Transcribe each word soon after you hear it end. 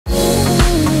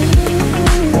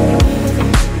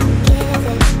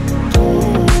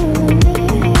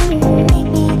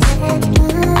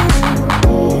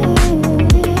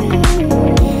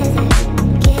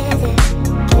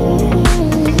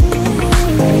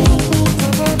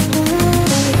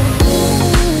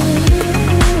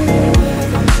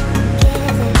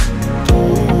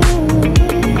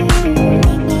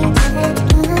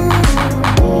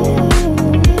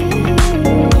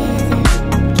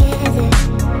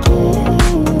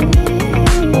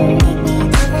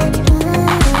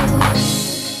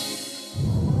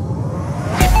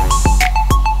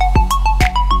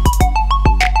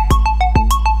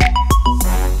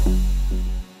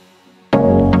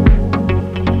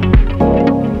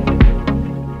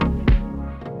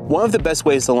One of the best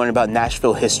ways to learn about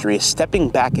Nashville history is stepping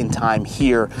back in time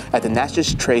here at the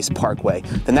Natchez Trace Parkway.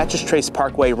 The Natchez Trace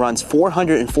Parkway runs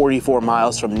 444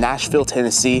 miles from Nashville,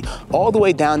 Tennessee, all the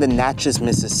way down to Natchez,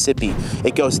 Mississippi.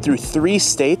 It goes through 3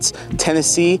 states,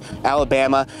 Tennessee,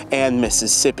 Alabama, and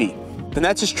Mississippi. The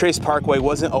Natchez Trace Parkway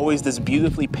wasn't always this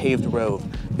beautifully paved road.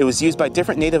 It was used by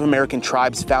different Native American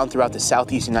tribes found throughout the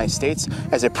southeast United States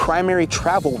as a primary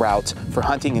travel route for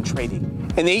hunting and trading.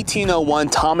 In 1801,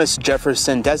 Thomas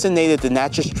Jefferson designated the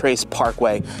Natchez Trace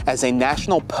Parkway as a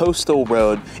national postal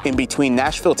road in between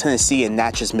Nashville, Tennessee and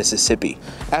Natchez, Mississippi.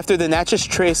 After the Natchez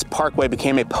Trace Parkway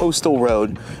became a postal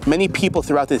road, many people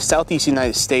throughout the southeast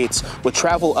United States would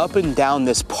travel up and down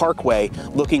this parkway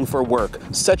looking for work,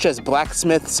 such as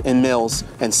blacksmiths and mills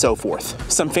and so forth.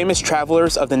 Some famous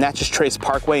travelers of the Natchez Trace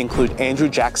Parkway include Andrew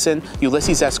Jackson,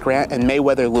 Ulysses S. Grant, and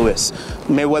Meriwether Lewis.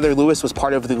 Meriwether Lewis was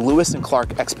part of the Lewis and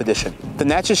Clark expedition. The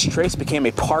Natchez Trace became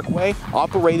a parkway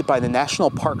operated by the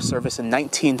National Park Service in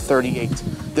 1938.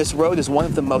 This road is one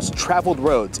of the most traveled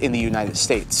roads in the United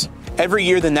States. Every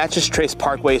year, the Natchez Trace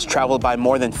Parkway is traveled by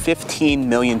more than 15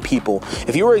 million people.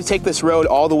 If you were to take this road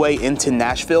all the way into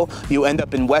Nashville, you end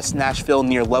up in West Nashville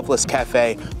near Loveless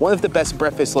Cafe, one of the best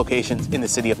breakfast locations in the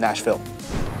city of Nashville.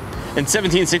 In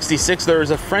 1766, there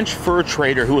was a French fur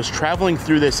trader who was traveling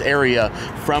through this area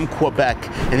from Quebec,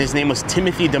 and his name was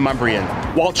Timothy de Montbriand.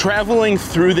 While traveling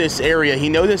through this area, he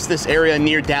noticed this area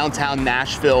near downtown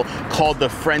Nashville called the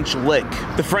French Lick.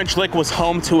 The French Lick was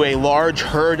home to a large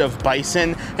herd of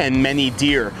bison and many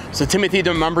deer. So Timothy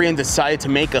de Montbriand decided to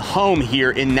make a home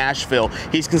here in Nashville.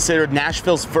 He's considered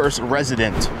Nashville's first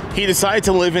resident. He decided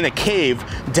to live in a cave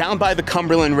down by the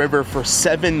Cumberland River for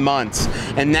 7 months,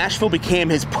 and Nashville became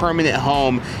his permanent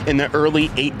home in the early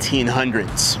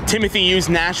 1800s. Timothy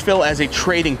used Nashville as a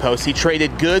trading post. He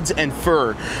traded goods and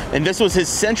fur, and this was his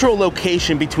central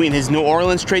location between his New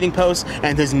Orleans trading post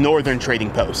and his northern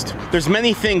trading post. There's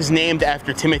many things named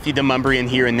after Timothy de Montbriand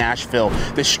here in Nashville.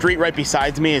 The street right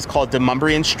beside me is called de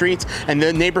Montbriand Street, and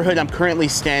the neighborhood I'm currently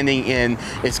standing in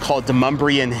is called de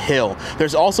Montbriand Hill.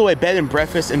 There's also a bed and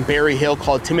breakfast in Berry Hill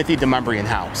called Timothy de Montbriand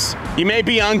House. You may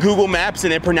be on Google Maps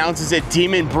and it pronounces it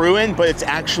Demon Bruin, but it's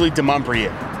actually de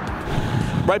Montbriand.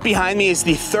 Right behind me is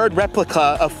the 3rd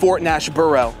replica of Fort Nash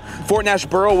Borough. Fort Nash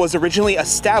Borough was originally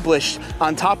established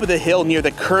on top of the hill near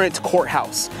the current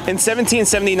courthouse. In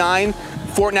 1779,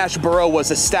 Fort Nash Borough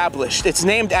was established. It's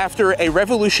named after a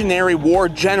Revolutionary War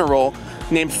general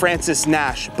named Francis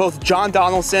Nash. Both John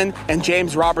Donaldson and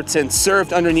James Robertson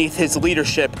served underneath his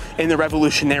leadership in the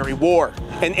Revolutionary War.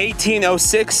 In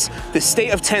 1806, the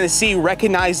state of Tennessee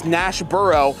recognized Nash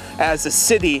Borough as a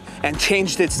city and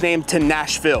changed its name to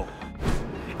Nashville.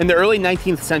 In the early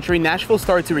 19th century, Nashville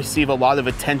started to receive a lot of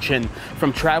attention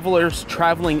from travelers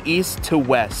traveling east to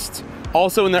west.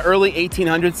 Also in the early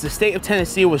 1800s, the state of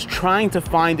Tennessee was trying to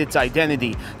find its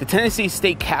identity. The Tennessee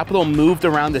state capital moved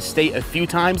around the state a few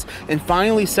times and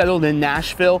finally settled in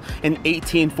Nashville in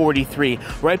 1843.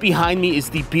 Right behind me is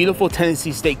the beautiful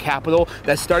Tennessee state capitol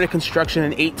that started construction in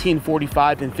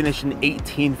 1845 and finished in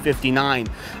 1859.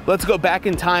 Let's go back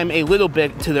in time a little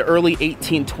bit to the early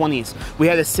 1820s. We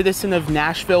had a citizen of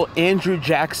Nashville, Andrew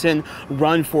Jackson,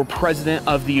 run for president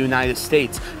of the United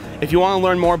States. If you want to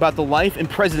learn more about the life and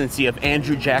presidency of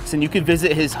Andrew Jackson, you can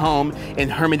visit his home in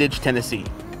Hermitage, Tennessee.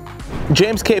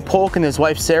 James K. Polk and his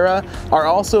wife Sarah are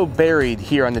also buried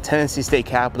here on the Tennessee State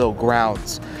Capitol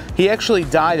grounds. He actually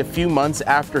died a few months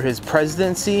after his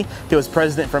presidency. He was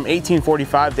president from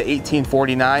 1845 to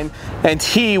 1849, and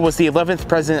he was the 11th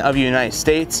president of the United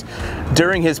States.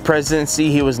 During his presidency,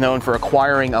 he was known for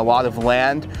acquiring a lot of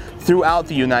land throughout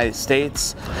the United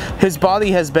States. His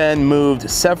body has been moved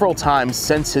several times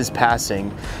since his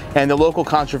passing, and the local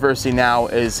controversy now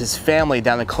is his family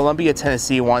down in Columbia,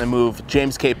 Tennessee want to move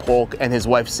James K. Polk and his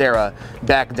wife Sarah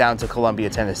back down to Columbia,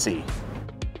 Tennessee.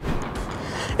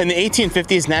 In the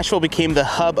 1850s, Nashville became the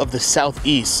hub of the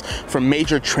Southeast for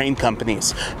major train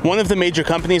companies. One of the major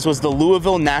companies was the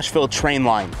Louisville-Nashville train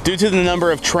line. Due to the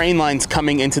number of train lines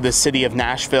coming into the city of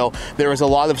Nashville, there was a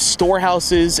lot of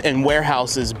storehouses and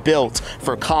warehouses built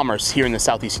for commerce here in the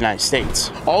Southeast United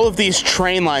States. All of these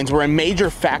train lines were a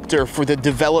major factor for the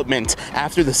development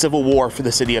after the Civil War for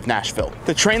the city of Nashville.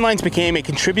 The train lines became a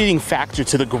contributing factor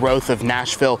to the growth of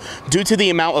Nashville due to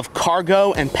the amount of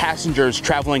cargo and passengers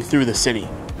traveling through the city.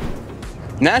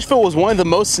 Nashville was one of the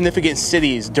most significant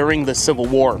cities during the Civil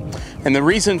War, and the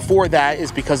reason for that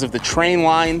is because of the train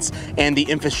lines and the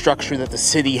infrastructure that the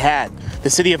city had. The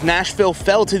city of Nashville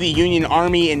fell to the Union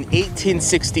Army in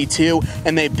 1862,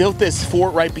 and they built this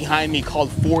fort right behind me called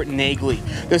Fort Negley.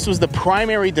 This was the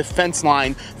primary defense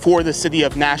line for the city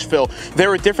of Nashville. There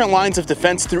were different lines of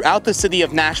defense throughout the city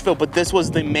of Nashville, but this was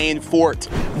the main fort.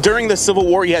 During the Civil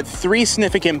War, you had three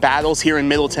significant battles here in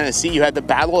Middle Tennessee. You had the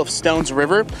Battle of Stones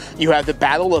River, you had the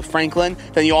Battle of Franklin,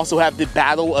 then you also have the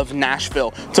Battle of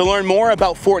Nashville. To learn more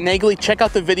about Fort Negley, check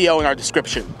out the video in our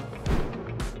description.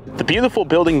 The beautiful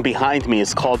building behind me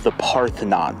is called the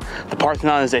Parthenon. The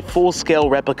Parthenon is a full-scale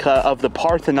replica of the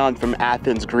Parthenon from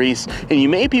Athens, Greece, and you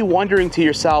may be wondering to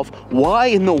yourself, why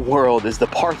in the world is the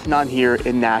Parthenon here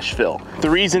in Nashville? The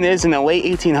reason is, in the late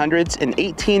 1800s, in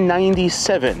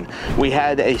 1897, we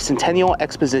had a centennial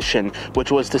exposition, which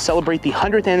was to celebrate the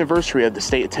 100th anniversary of the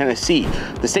state of Tennessee.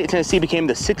 The state of Tennessee became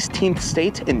the 16th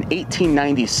state in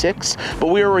 1896, but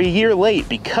we were a year late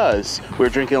because we were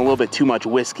drinking a little bit too much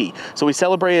whiskey. So we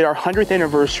celebrated our 100th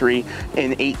anniversary in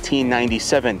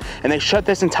 1897, and they shut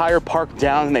this entire park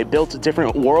down and they built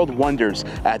different world wonders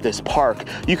at this park.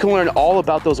 You can learn all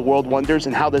about those world wonders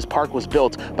and how this park was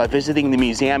built by visiting the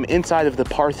museum inside of the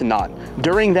Parthenon.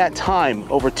 During that time,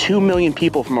 over 2 million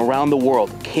people from around the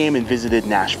world came and visited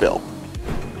Nashville.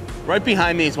 Right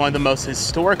behind me is one of the most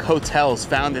historic hotels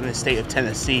found in the state of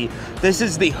Tennessee. This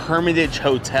is the Hermitage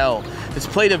Hotel. This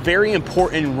played a very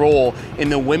important role in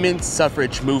the women's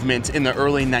suffrage movement in the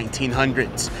early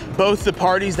 1900s. Both the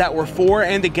parties that were for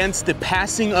and against the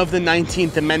passing of the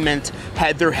 19th Amendment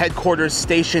had their headquarters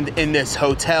stationed in this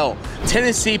hotel.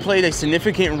 Tennessee played a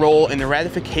significant role in the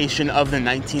ratification of the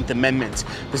 19th Amendment.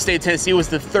 The state of Tennessee was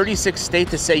the 36th state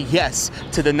to say yes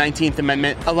to the 19th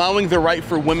Amendment, allowing the right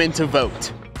for women to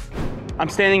vote. I'm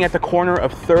standing at the corner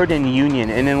of 3rd and Union,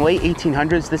 and in the late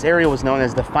 1800s, this area was known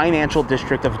as the financial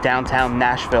district of downtown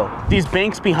Nashville. These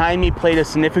banks behind me played a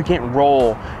significant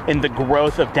role in the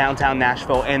growth of downtown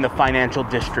Nashville and the financial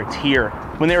district here.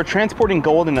 When they were transporting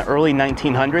gold in the early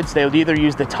 1900s, they would either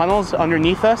use the tunnels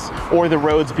underneath us or the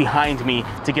roads behind me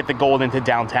to get the gold into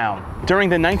downtown. During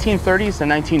the 1930s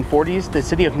and 1940s, the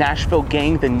city of Nashville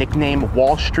gained the nickname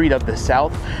Wall Street of the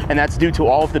South, and that's due to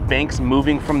all of the banks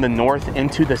moving from the north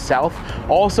into the south.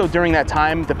 Also during that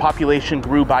time, the population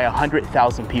grew by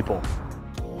 100,000 people.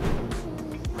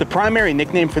 The primary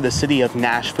nickname for the city of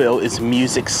Nashville is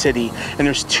Music City, and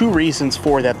there's two reasons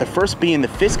for that. The first being the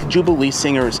Fisk Jubilee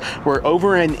Singers were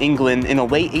over in England in the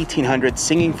late 1800s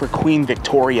singing for Queen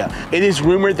Victoria. It is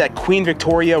rumored that Queen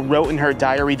Victoria wrote in her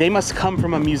diary, "They must come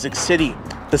from a music city."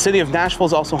 The city of Nashville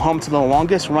is also home to the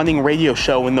longest running radio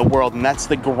show in the world, and that's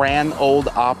the Grand Ole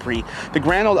Opry. The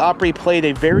Grand Ole Opry played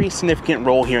a very significant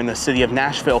role here in the city of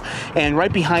Nashville, and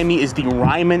right behind me is the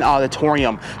Ryman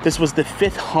Auditorium. This was the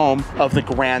 5th home of the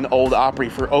Grand Ole Opry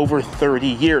for over 30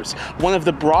 years. One of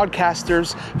the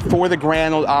broadcasters for the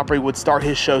Grand Ole Opry would start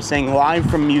his show saying "Live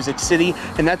from Music City,"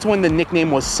 and that's when the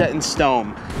nickname was set in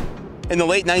stone. In the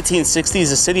late 1960s,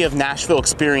 the city of Nashville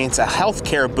experienced a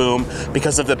healthcare boom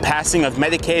because of the passing of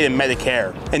Medicaid and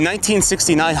Medicare. In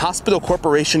 1969, Hospital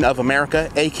Corporation of America,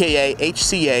 aka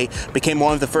HCA, became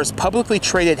one of the first publicly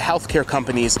traded healthcare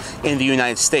companies in the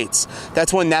United States.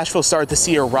 That's when Nashville started to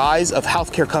see a rise of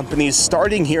healthcare companies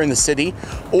starting here in the city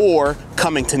or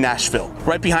coming to Nashville.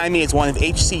 Right behind me is one of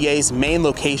HCA's main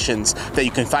locations that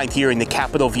you can find here in the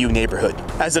Capitol View neighborhood.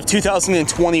 As of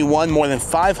 2021, more than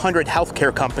 500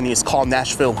 healthcare companies call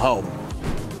Nashville home.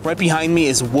 Right behind me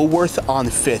is Woolworth on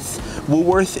 5th.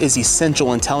 Woolworth is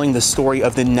essential in telling the story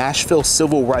of the Nashville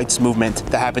Civil Rights Movement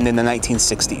that happened in the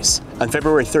 1960s. On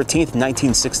February 13th,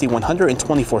 1960,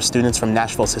 124 students from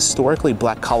Nashville's historically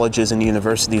black colleges and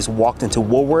universities walked into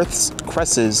Woolworth's,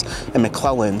 Cress's, and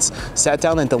McClellan's, sat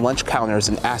down at the lunch counters,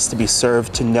 and asked to be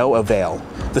served to no avail.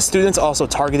 The students also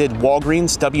targeted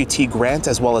Walgreens, W.T. Grant,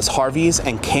 as well as Harvey's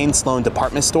and Kane Sloan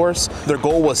department stores. Their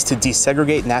goal was to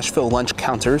desegregate Nashville lunch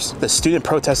counters. The student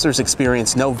protesters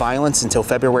experienced no violence until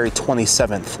February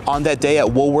 27th. On that day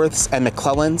at Woolworth's and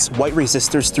McClellan's, white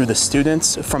resistors threw the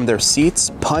students from their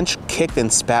seats, punched, kicked,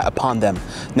 and spat upon them.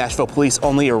 Nashville police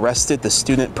only arrested the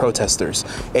student protesters.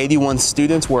 81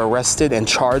 students were arrested and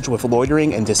charged with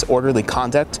loitering and disorderly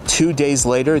conduct. 2 days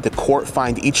later, the court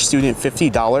fined each student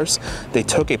 $50. They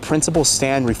took a principal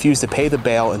stand, refused to pay the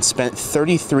bail, and spent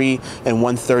 33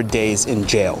 1/3 days in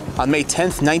jail. On May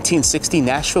 10th, 1960,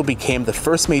 Nashville became the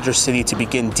first major city to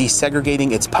begin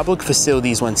desegregating its public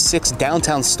facilities when 6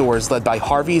 downtown stores led by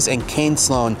Harvey's and Kane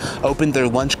Sloan opened their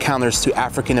lunch counters to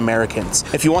African Americans.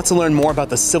 If you want to learn more about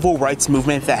the civil rights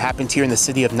movement that happened here in the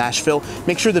city of Nashville,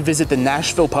 make sure to visit the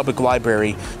Nashville Public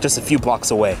Library just a few blocks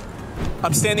away.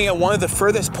 I'm standing at one of the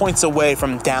furthest points away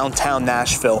from downtown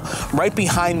Nashville. Right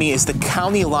behind me is the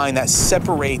county line that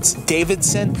separates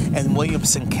Davidson and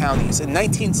Williamson counties. In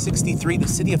 1963, the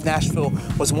city of Nashville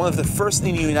was one of the first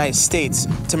in the United States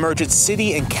to merge its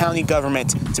city and county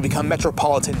government to become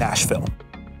metropolitan Nashville.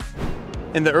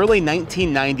 In the early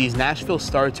 1990s, Nashville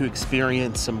started to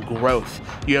experience some growth.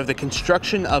 You have the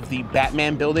construction of the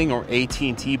Batman building, or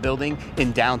AT&T building,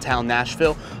 in downtown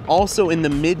Nashville. Also in the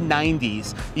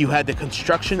mid-90s, you had the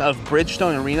construction of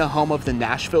Bridgestone Arena, home of the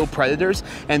Nashville Predators,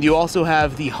 and you also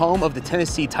have the home of the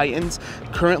Tennessee Titans,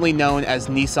 currently known as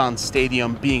Nissan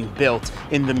Stadium, being built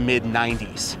in the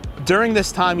mid-90s. During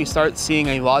this time, you start seeing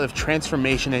a lot of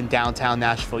transformation in downtown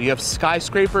Nashville. You have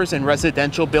skyscrapers and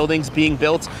residential buildings being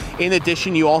built. In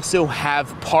addition, you also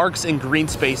have parks and green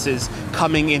spaces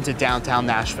coming into downtown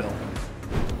Nashville.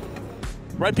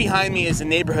 Right behind me is a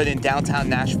neighborhood in downtown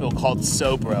Nashville called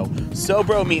Sobro.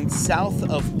 Sobro means south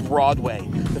of Broadway.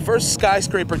 The first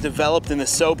skyscraper developed in the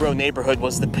Sobro neighborhood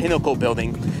was the Pinnacle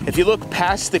building. If you look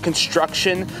past the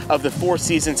construction of the Four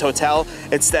Seasons Hotel,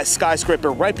 it's that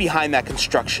skyscraper right behind that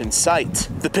construction site.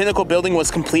 The Pinnacle building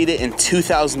was completed in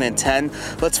 2010.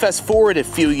 Let's fast forward a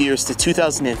few years to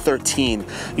 2013.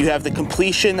 You have the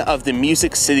completion of the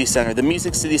Music City Center. The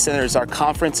Music City Center is our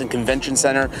conference and convention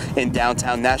center in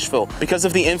downtown Nashville. Because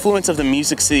of the influence of the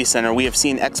Music City Center, we have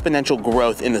seen exponential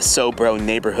growth in the Sobro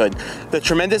neighborhood. The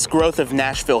tremendous growth of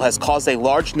Nashville has caused a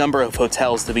large number of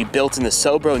hotels to be built in the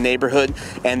Sobro neighborhood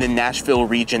and the Nashville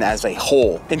region as a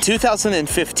whole. In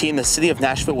 2015, the city of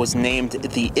Nashville was named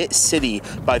the It City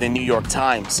by the New York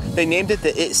Times. They named it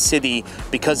the It City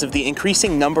because of the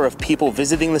increasing number of people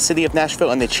visiting the city of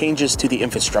Nashville and the changes to the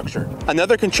infrastructure.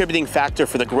 Another contributing factor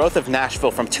for the growth of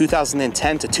Nashville from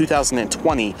 2010 to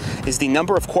 2020 is the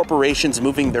number of corporations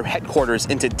moving their headquarters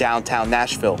into downtown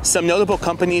Nashville. Some notable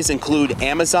companies include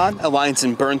Amazon, Alliance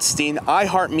 & Bernstein,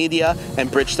 iHeartMedia,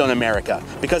 and Bridgestone America.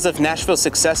 Because of Nashville's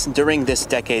success during this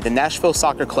decade, the Nashville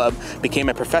Soccer Club became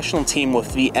a professional team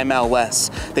with the MLS.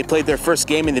 They played their first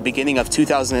game in the beginning of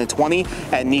 2020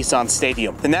 at Nissan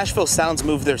Stadium. The Nashville Sounds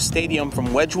moved their stadium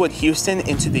from Wedgwood, Houston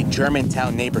into the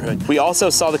Germantown neighborhood. We also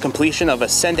saw the completion of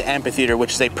Ascend Amphitheater,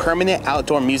 which is a permanent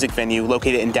outdoor music venue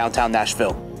located in downtown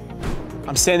Nashville.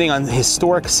 I'm standing on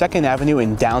historic 2nd Avenue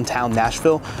in downtown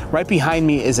Nashville. Right behind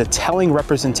me is a telling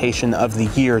representation of the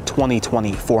year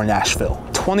 2020 for Nashville.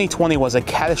 2020 was a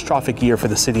catastrophic year for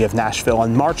the city of Nashville.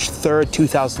 On March 3rd,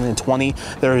 2020,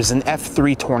 there was an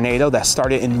F3 tornado that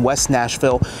started in West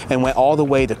Nashville and went all the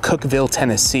way to Cookeville,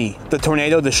 Tennessee. The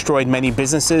tornado destroyed many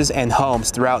businesses and homes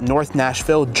throughout North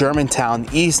Nashville, Germantown,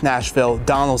 East Nashville,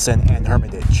 Donaldson, and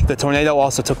Hermitage. The tornado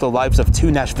also took the lives of 2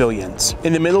 Nashvillians.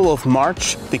 In the middle of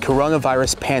March, the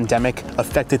coronavirus pandemic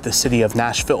affected the city of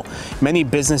Nashville. Many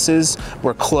businesses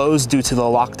were closed due to the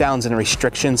lockdowns and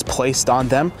restrictions placed on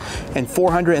them, and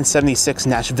 476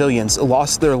 Nashvillians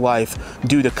lost their life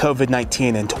due to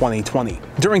COVID-19 in 2020.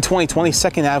 During 2020,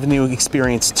 2nd Avenue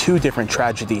experienced 2 different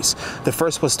tragedies. The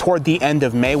first was toward the end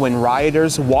of May when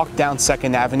rioters walked down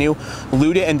 2nd Avenue,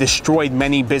 looted and destroyed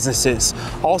many businesses.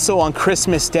 Also on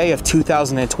Christmas Day of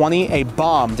 2020, a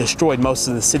bomb destroyed most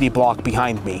of the city block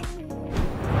behind me.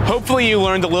 Hopefully you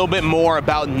learned a little bit more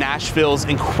about Nashville's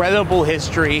incredible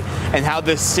history and how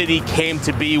this city came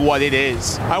to be what it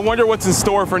is. I wonder what's in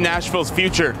store for Nashville's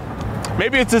future.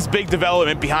 Maybe it's this big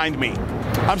development behind me.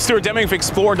 I'm Stuart Deming for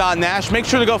XPLR.NASH. Make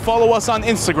sure to go follow us on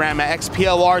Instagram at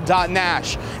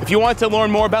XPLR.NASH. If you want to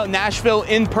learn more about Nashville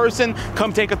in person,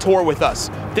 come take a tour with us.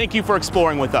 Thank you for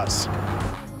exploring with us.